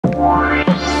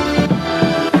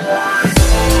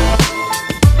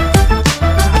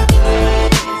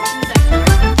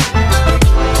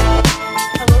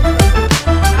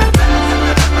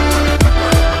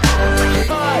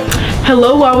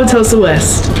Hello, Tosa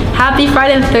West. Happy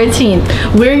Friday the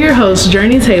 13th. We're your hosts,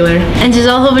 Journey Taylor and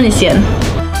Gisselle Hovhannisyan.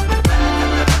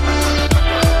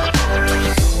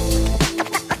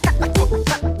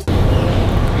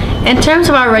 In terms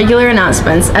of our regular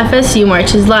announcements, FSU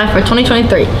March is live for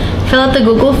 2023. Fill out the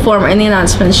Google form in the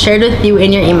announcements shared with you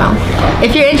in your email.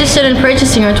 If you're interested in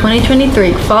purchasing our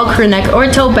 2023 fall crew neck or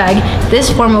tote bag, this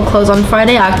form will close on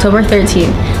Friday, October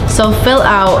 13th. So fill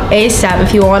out ASAP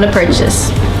if you want to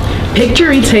purchase. Picture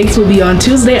retakes will be on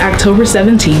Tuesday, October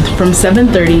 17th from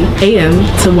 7:30 a.m.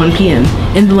 to 1 p.m.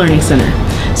 in the Learning Center.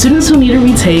 Students who need a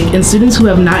retake and students who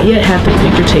have not yet had their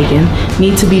picture taken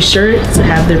need to be sure to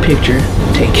have their picture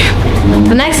taken.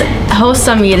 The next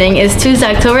HOSA meeting is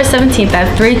Tuesday, October 17th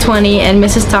at 3:20 in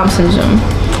Mrs. Thompson's room.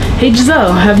 Hey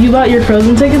Gisselle, have you bought your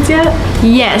Frozen tickets yet?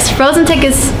 Yes, Frozen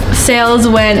tickets sales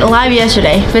went live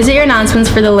yesterday. Visit your announcements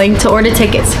for the link to order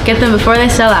tickets. Get them before they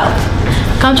sell out.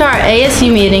 Come to our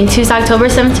ASU meeting Tuesday, October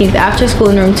 17th after school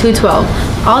in room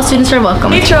 212. All students are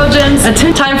welcome. Hey Trojans,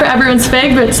 time for everyone's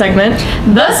favorite segment,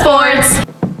 The Sports.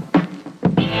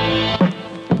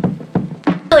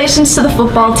 Congratulations to the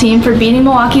football team for beating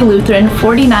Milwaukee Lutheran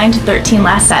 49-13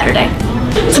 last Saturday.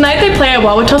 Tonight they play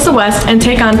at Tosa West and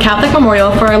take on Catholic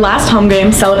Memorial for our last home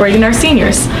game celebrating our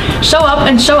seniors. Show up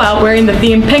and show out wearing the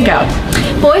theme Pink Out.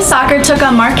 Boys soccer took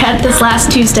on Marquette this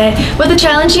last Tuesday. With a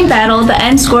challenging battle, the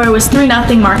end score was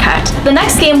 3-0 Marquette. The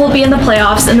next game will be in the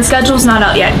playoffs and the schedule's not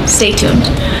out yet. Stay tuned.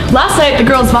 Last night, the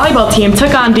girls volleyball team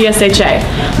took on DSHA.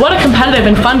 What a competitive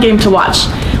and fun game to watch.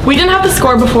 We didn't have the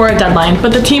score before a deadline,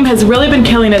 but the team has really been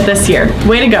killing it this year.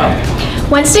 Way to go.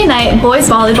 Wednesday night, boys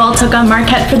volleyball took on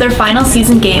Marquette for their final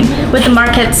season game, with the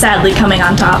Marquette sadly coming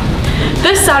on top.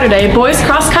 This Saturday, boys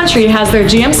cross country has their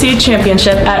GMC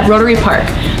championship at Rotary Park.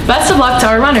 Best of luck to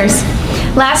our runners.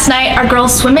 Last night, our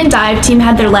girls swim and dive team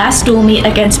had their last dual meet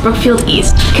against Brookfield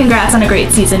East. Congrats on a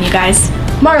great season, you guys.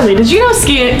 Marley, did you know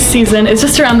ski season is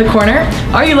just around the corner?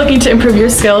 Are you looking to improve your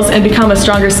skills and become a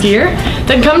stronger skier?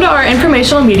 Then come to our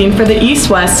informational meeting for the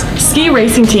East-West Ski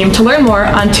Racing Team to learn more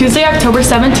on Tuesday, October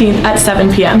 17th at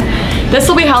 7 p.m. This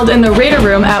will be held in the Raider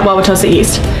Room at Wauwatosa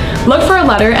East. Look for a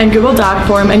letter and Google Doc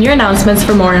form in your announcements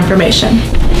for more information.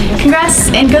 Congrats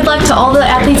and good luck to all the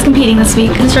athletes competing this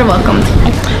week. You're welcome.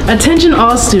 Attention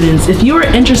all students, if you are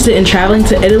interested in traveling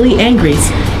to Italy and Greece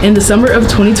in the summer of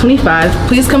 2025,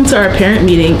 please come to our parent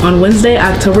meeting on Wednesday,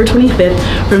 October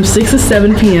 25th from 6 to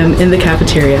 7 p.m. in the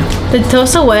cafeteria. The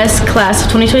Tosa West class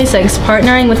of 2026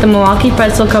 partnering with the Milwaukee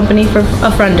Pretzel Company for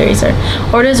a fundraiser.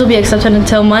 Orders will be accepted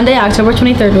until Monday, October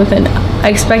 23rd with an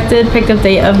expected pickup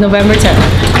date of November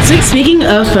 10th. Speaking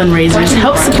of fundraisers,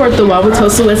 help support the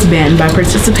Tosa West Band by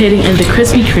participating in the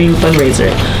Krispy Kreme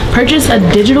fundraiser. Purchase a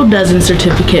digital dozen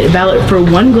certificate valid for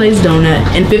 1 glazed donut,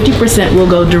 and 50% will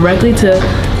go directly to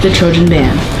the Trojan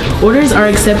Band. Orders are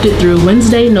accepted through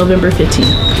Wednesday, November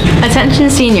 15th. Attention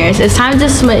seniors, it's time to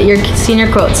submit your senior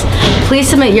quotes. Please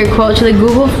submit your quote to the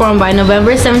Google form by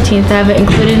November 17th to have it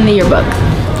included in the yearbook.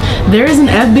 There is an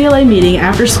FBLA meeting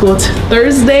after school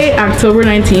Thursday, October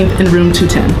 19th in room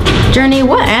 210. Journey,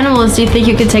 what animals do you think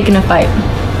you could take in a fight?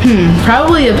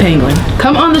 Probably a penguin.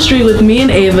 Come on the street with me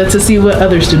and Ava to see what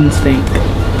other students think.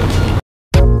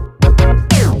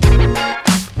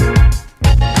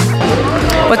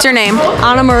 What's your name?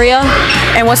 Anna Maria.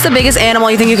 And what's the biggest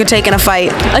animal you think you could take in a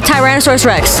fight? A Tyrannosaurus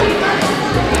Rex.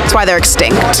 That's why they're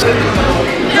extinct.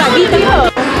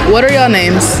 What are y'all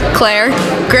names? Claire.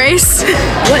 Grace?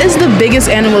 What is the biggest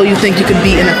animal you think you could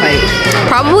beat in a fight?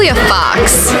 Probably a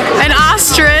fox. An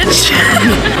ostrich.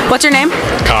 What's your name?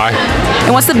 Kai.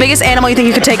 And what's the biggest animal you think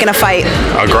you could take in a fight?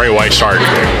 A great white shark.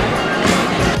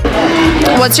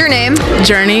 What's your name?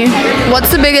 Journey.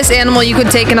 What's the biggest animal you could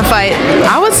take in a fight?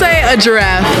 I would say a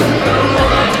giraffe.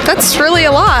 That's really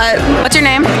a lot. What's your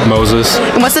name? Moses.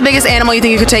 And what's the biggest animal you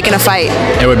think you could take in a fight?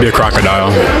 It would be a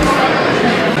crocodile.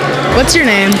 What's your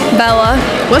name? Bella.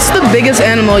 What's the biggest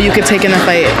animal you could take in a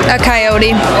fight? A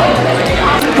coyote.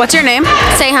 What's your name?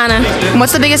 Sayhana. And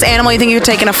what's the biggest animal you think you could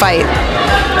take in a fight?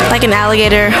 Like an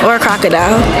alligator or a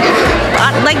crocodile.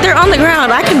 Like they're on the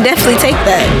ground. I can definitely take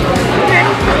that.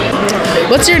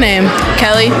 What's your name?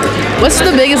 Kelly. What's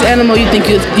the biggest animal you think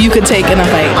you could take in a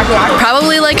fight?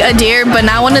 Probably like a deer, but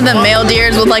not one of them male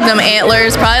deers with like them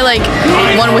antlers. Probably like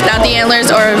one without the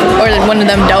antlers or one of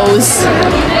them does.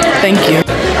 Thank you.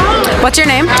 What's your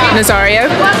name? Nazario.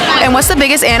 And what's the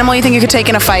biggest animal you think you could take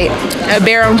in a fight? A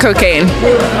bear on cocaine.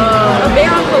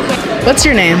 What's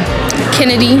your name?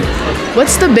 Kennedy.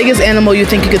 What's the biggest animal you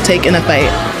think you could take in a fight?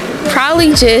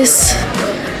 Probably just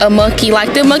a monkey.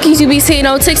 Like the monkeys you be seeing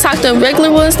on TikTok, the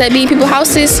regular ones that be in people's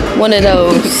houses. One of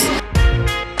those.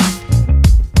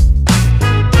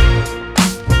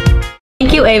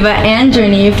 Thank you you, Ava and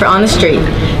Journey, for On the Street.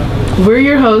 We're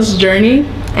your hosts, Journey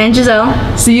and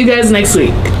Gisselle. See you guys next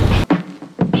week.